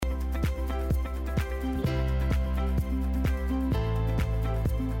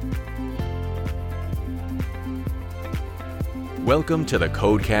Welcome to the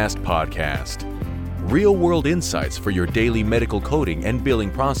Codecast podcast. Real-world insights for your daily medical coding and billing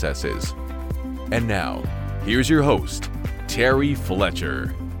processes. And now, here's your host, Terry Fletcher.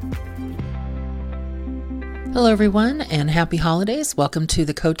 Hello, everyone, and happy holidays. Welcome to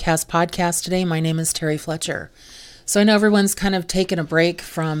the Codecast podcast today. My name is Terry Fletcher. So I know everyone's kind of taken a break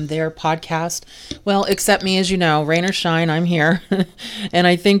from their podcast. Well, except me, as you know, rain or shine, I'm here. And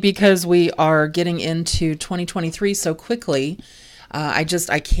I think because we are getting into 2023 so quickly, I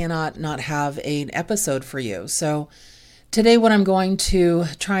cannot not have an episode for you. So today what I'm going to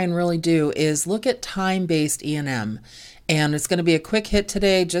try and really do is look at time-based E&M. And it's going to be a quick hit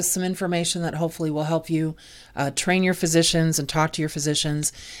today, just some information that hopefully will help you train your physicians and talk to your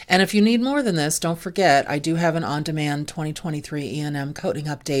physicians. And if you need more than this, don't forget, I do have an on-demand 2023 E&M coding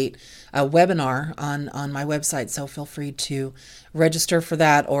update webinar on my website. So feel free to register for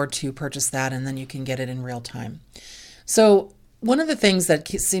that or to purchase that, and then you can get it in real time. So one of the things that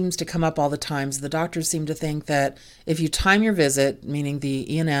seems to come up all the time is the doctors seem to think that if you time your visit, meaning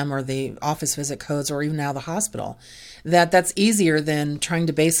the E&M or the office visit codes, or even now the hospital, that's easier than trying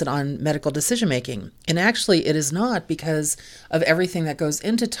to base it on medical decision making. And actually it is not, because of everything that goes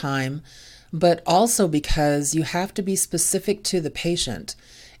into time, but also because you have to be specific to the patient.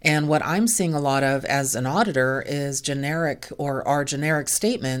 And what I'm seeing a lot of as an auditor is generic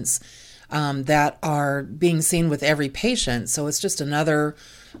statements that are being seen with every patient. So it's just another,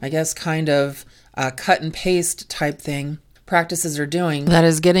 I guess, kind of cut and paste type thing practices are doing that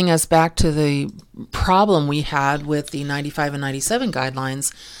is getting us back to the problem we had with the 95 and 97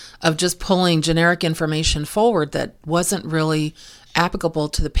 guidelines of just pulling generic information forward that wasn't really applicable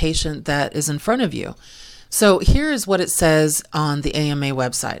to the patient that is in front of you. So here is what it says on the AMA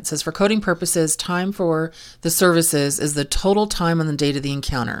website. It says, for coding purposes, time for the services is the total time on the date of the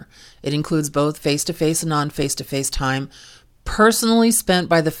encounter. It includes both face-to-face and non-face-to-face time personally spent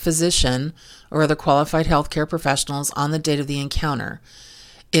by the physician or other qualified healthcare professionals on the date of the encounter.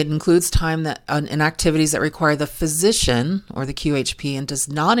 It includes time that in activities that require the physician or the QHP, and does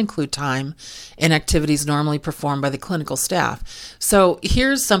not include time in activities normally performed by the clinical staff. So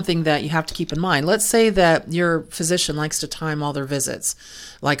here's something that you have to keep in mind. Let's say that your physician likes to time all their visits.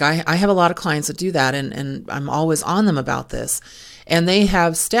 Like I have a lot of clients that do that, and I'm always on them about this. And they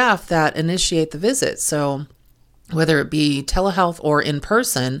have staff that initiate the visit. So whether it be telehealth or in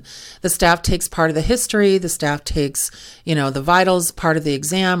person, the staff takes part of the history, the staff takes, the vitals part of the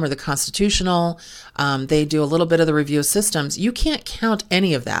exam or the constitutional. They do a little bit of the review of systems. You can't count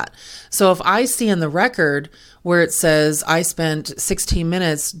any of that. So if I see in the record where it says I spent 16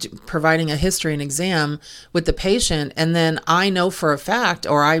 minutes providing a history and exam with the patient, and then I know for a fact,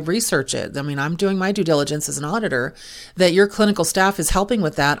 or I research it, I'm doing my due diligence as an auditor, that your clinical staff is helping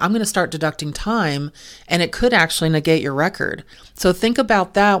with that, I'm going to start deducting time, and it could actually negate your record. So think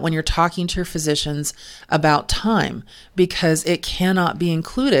about that when you're talking to your physicians about time, because it cannot be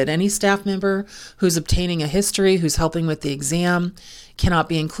included. Any staff member who's obtaining a history, who's helping with the exam, cannot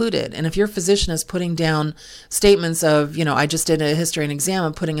be included. And if your physician is putting down statements of, I just did a history and exam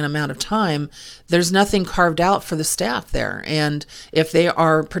and putting an amount of time, there's nothing carved out for the staff there. And if they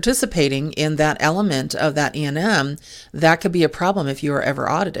are participating in that element of that E&M, that could be a problem if you are ever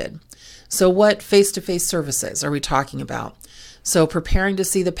audited. So what face-to-face services are we talking about? So preparing to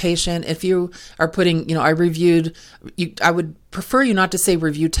see the patient, if you are putting, I would prefer you not to say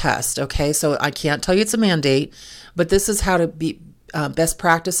review test, okay? So I can't tell you it's a mandate, but this is how to be best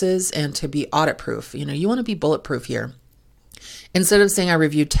practices and to be audit proof. You want to be bulletproof here. Instead of saying I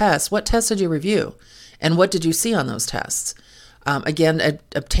reviewed tests, what tests did you review? And what did you see on those tests? Again,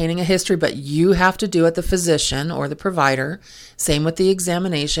 obtaining a history, but you have to do it, the physician or the provider. Same with the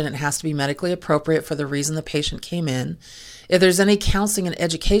examination. It has to be medically appropriate for the reason the patient came in. If there's any counseling and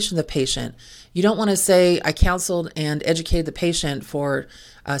education of the patient, you don't want to say, I counseled and educated the patient for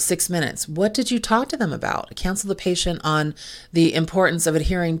 6 minutes. What did you talk to them about? Counsel the patient on the importance of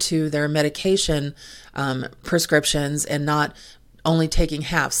adhering to their medication prescriptions and not only taking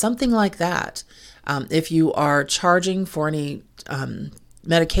half, something like that. If you are charging for any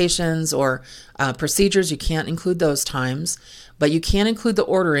medications or procedures, you can't include those times, but you can include the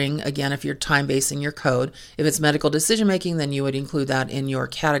ordering, again, if you're time basing your code. If it's medical decision making, then you would include that in your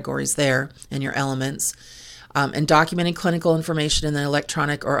categories there and your elements. And documenting clinical information in an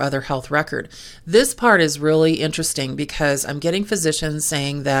electronic or other health record. This part is really interesting because I'm getting physicians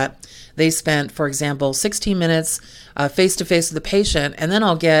saying that they spent, for example, 16 minutes face-to-face with the patient, and then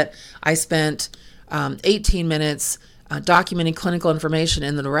I spent 18 minutes documenting clinical information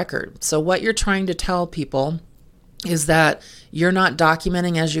in the record. So what you're trying to tell people is that you're not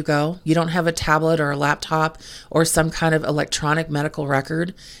documenting as you go. You don't have a tablet or a laptop or some kind of electronic medical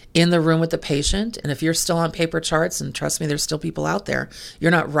record in the room with the patient. And if you're still on paper charts, and trust me, there's still people out there,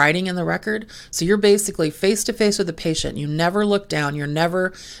 you're not writing in the record. So you're basically face to face with the patient. You never look down. You're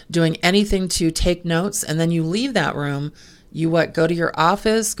never doing anything to take notes. And then you leave that room. You go to your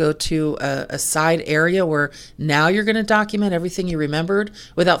office, go to a side area where now you're going to document everything you remembered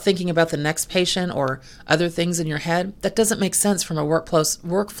without thinking about the next patient or other things in your head. That doesn't make sense from a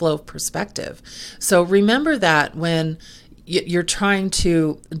workflow perspective. So remember that when you're trying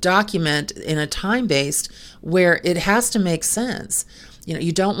to document in a time-based where it has to make sense.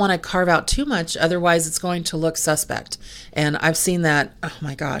 You don't want to carve out too much, otherwise it's going to look suspect. And I've seen that, oh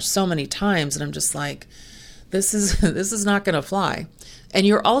my gosh, so many times, and I'm just like, this is not going to fly. And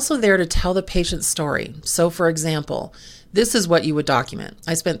you're also there to tell the patient's story. So for example, this is what you would document.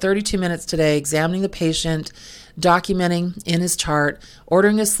 I spent 32 minutes today examining the patient, documenting in his chart,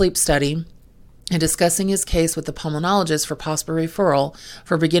 ordering a sleep study, and discussing his case with the pulmonologist for possible referral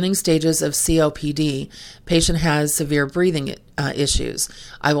for beginning stages of COPD. Patient has severe breathing issues.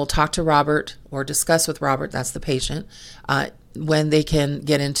 I will talk to Robert or discuss with Robert, that's the patient, when they can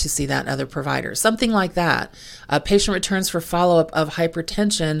get in to see that other provider. Something like that. A patient returns for follow-up of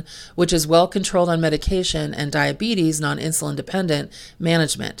hypertension, which is well controlled on medication, and diabetes, non-insulin dependent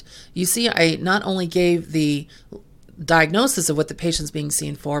management. You see, I not only gave the diagnosis of what the patient's being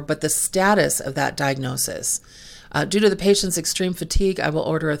seen for, but the status of that diagnosis. Due to the patient's extreme fatigue, I will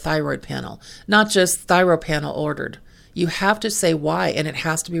order a thyroid panel. Not just thyroid panel ordered. You have to say why, and it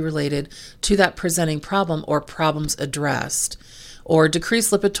has to be related to that presenting problem or problems addressed. Or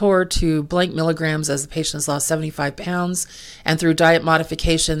decrease Lipitor to blank milligrams as the patient has lost 75 pounds and through diet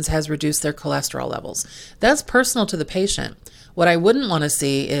modifications has reduced their cholesterol levels. That's personal to the patient. What I wouldn't want to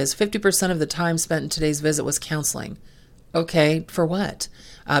see is 50% of the time spent in today's visit was counseling. Okay, for what?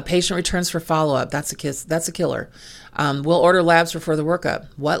 Patient returns for follow-up. That's a killer. We'll order labs for further workup.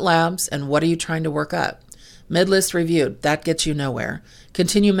 What labs and what are you trying to work up? Med list reviewed. That gets you nowhere.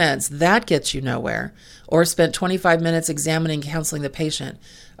 Continue meds. That gets you nowhere. Or spent 25 minutes examining, counseling the patient.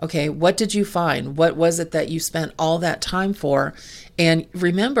 Okay, what did you find? What was it that you spent all that time for? And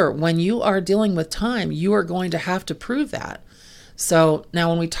remember, when you are dealing with time, you are going to have to prove that. So now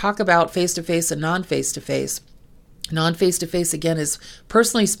when we talk about face-to-face and non-face-to-face, non-face-to-face, again, is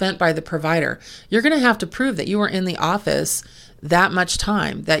personally spent by the provider. You're going to have to prove that you were in the office that much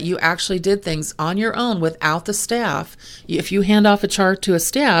time, that you actually did things on your own without the staff. If you hand off a chart to a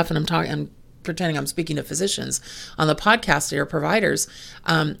staff, and I'm pretending I'm speaking to physicians on the podcast or providers,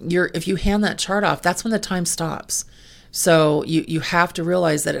 if you hand that chart off, that's when the time stops. So you have to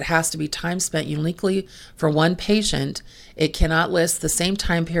realize that it has to be time spent uniquely for one patient. It cannot list the same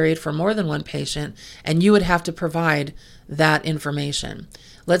time period for more than one patient, and you would have to provide that information.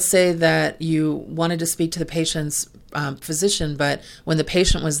 Let's say that you wanted to speak to the patient's physician, but when the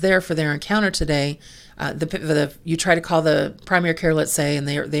patient was there for their encounter today, you try to call the primary care, let's say, and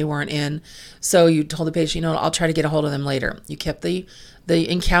they weren't in. So you told the patient, I'll try to get a hold of them later. You kept the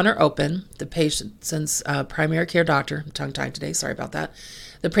encounter open. The patient's primary care doctor, I'm tongue-tied today, sorry about that.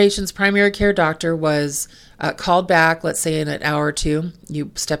 The patient's primary care doctor was called back, let's say in an hour or two.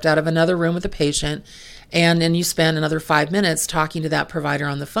 You stepped out of another room with the patient, and then you spend another 5 minutes talking to that provider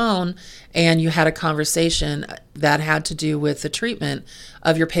on the phone, and you had a conversation that had to do with the treatment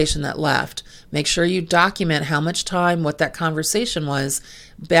of your patient that left. Make sure you document how much time, what that conversation was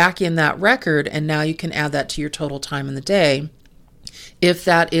back in that record, and now you can add that to your total time in the day, if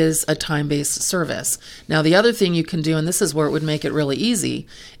that is a time-based service. Now, the other thing you can do, and this is where it would make it really easy,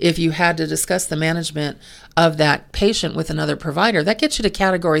 if you had to discuss the management of that patient with another provider, that gets you to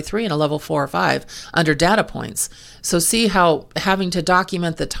category 3 and a level 4 or 5 under data points. So see how having to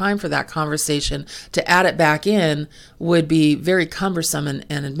document the time for that conversation to add it back in would be very cumbersome and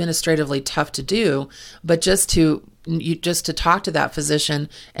administratively tough to do, but just to talk to that physician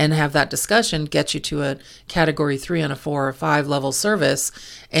and have that discussion gets you to a category 3 and a 4 or 5 level service.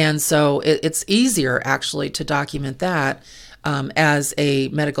 And so it's easier actually to document that as a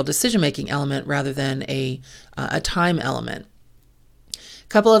medical decision-making element rather than a time element. A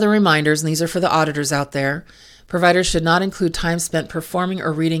couple other reminders, and these are for the auditors out there. Providers should not include time spent performing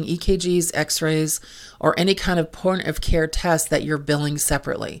or reading EKGs, x-rays, or any kind of point of care test that you're billing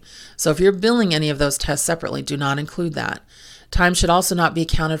separately. So if you're billing any of those tests separately, do not include that. Time should also not be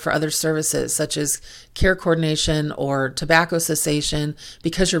accounted for other services such as care coordination or tobacco cessation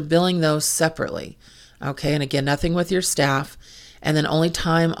because you're billing those separately. Okay, and again, nothing with your staff. and then only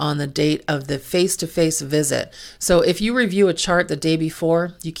time on the date of the face-to-face visit. So if you review a chart the day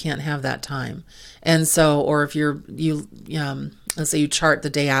before, you can't have that time. And so, or if let's say you chart the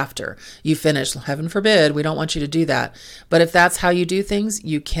day after you finish, heaven forbid, we don't want you to do that. But if that's how you do things,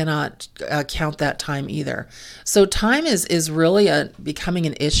 you cannot count that time either. So time is really becoming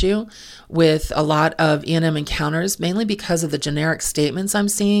an issue with a lot of E&M encounters, mainly because of the generic statements I'm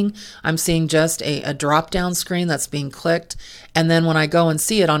seeing. I'm seeing just a drop-down screen that's being clicked. And then when I go and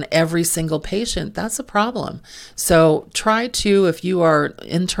see it on every single patient, that's a problem. So try to, if you are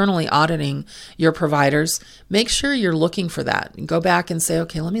internally auditing your providers, make sure you're looking for that. Go back and say,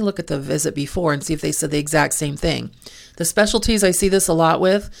 okay, let me look at the visit before and see if they said the exact same thing. The specialties I see this a lot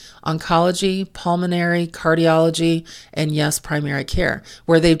with: oncology, pulmonary, cardiology, and yes, primary care,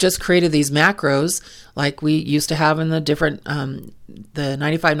 where they've just created these macros like we used to have in the different, the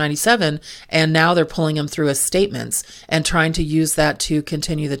 95, 97, and now they're pulling them through as statements and trying to use that to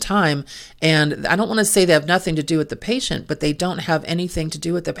continue the time. And I don't want to say they have nothing to do with the patient, but they don't have anything to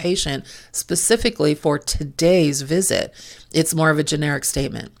do with the patient specifically for today's visit. It's more of a generic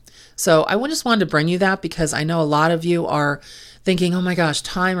statement. So I just wanted to bring you that because I know a lot of you are thinking, oh my gosh,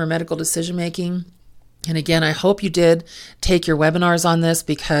 time or medical decision making. And again, I hope you did take your webinars on this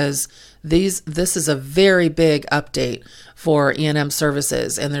because this is a very big update for E&M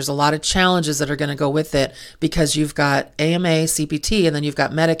services. And there's a lot of challenges that are going to go with it because you've got AMA, CPT, and then you've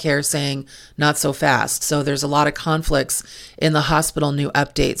got Medicare saying not so fast. So there's a lot of conflicts in the hospital new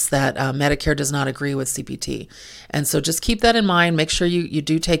updates that Medicare does not agree with CPT. And so just keep that in mind. Make sure you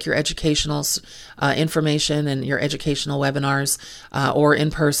do take your educational information and your educational webinars or in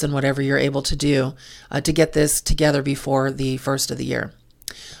person, whatever you're able to do to get this together before the first of the year.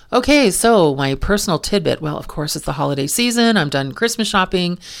 Okay, so my personal tidbit. Well, of course, it's the holiday season. I'm done Christmas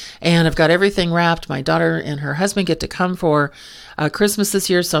shopping and I've got everything wrapped. My daughter and her husband get to come for Christmas this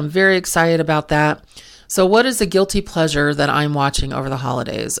year, so I'm very excited about that. So what is the guilty pleasure that I'm watching over the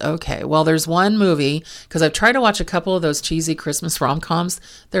holidays? Okay, well, there's one movie, because I've tried to watch a couple of those cheesy Christmas rom-coms.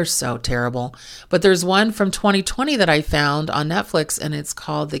 They're so terrible. But there's one from 2020 that I found on Netflix, and it's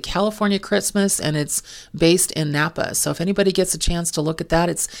called The California Christmas, and it's based in Napa. So if anybody gets a chance to look at that,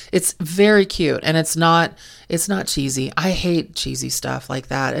 it's very cute, and it's not cheesy. I hate cheesy stuff like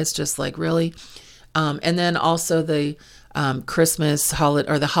that. It's just like, really? And then also the Christmas holiday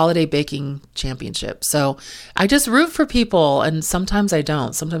or the holiday baking championship. So I just root for people, and sometimes I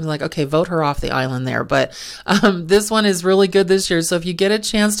don't. Sometimes I'm like, okay, vote her off the island there. But this one is really good this year. So if you get a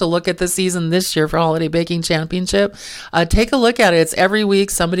chance to look at the season this year for holiday baking championship, take a look at it. It's every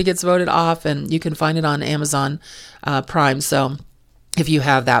week somebody gets voted off, and you can find it on Amazon Prime. So if you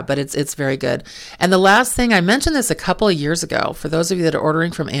have that, but it's very good. And the last thing, I mentioned this a couple of years ago, for those of you that are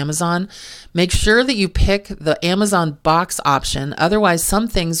ordering from Amazon, make sure that you pick the Amazon box option. Otherwise, some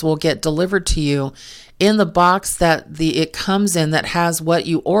things will get delivered to you in the box that it comes in that has what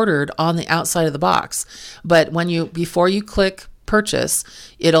you ordered on the outside of the box. But before you click purchase,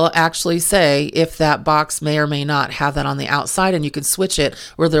 it'll actually say if that box may or may not have that on the outside, and you can switch it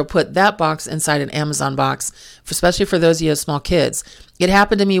where they'll put that box inside an Amazon box, especially for those of you who have small kids. It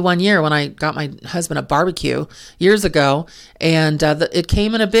happened to me one year when I got my husband a barbecue years ago, and it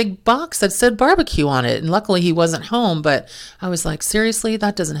came in a big box that said barbecue on it. And luckily he wasn't home, but I was like, seriously,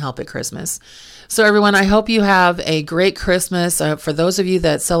 that doesn't help at Christmas. So everyone, I hope you have a great Christmas. For those of you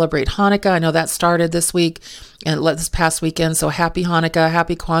that celebrate Hanukkah, I know that started this week and this past weekend. So happy Hanukkah,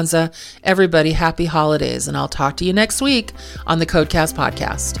 happy Kwanzaa, everybody, happy holidays. And I'll talk to you next week on the Codecast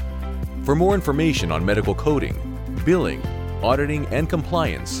podcast. For more information on medical coding, billing, auditing, and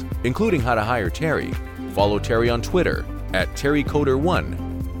compliance, including how to hire Terry, follow Terry on Twitter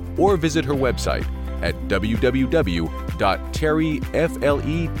 @TerryCoder1 or visit her website at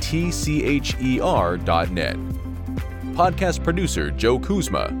www.terryfletcher.net. Podcast producer Joe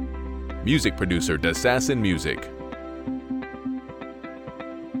Kuzma. Music producer Dassassin Music.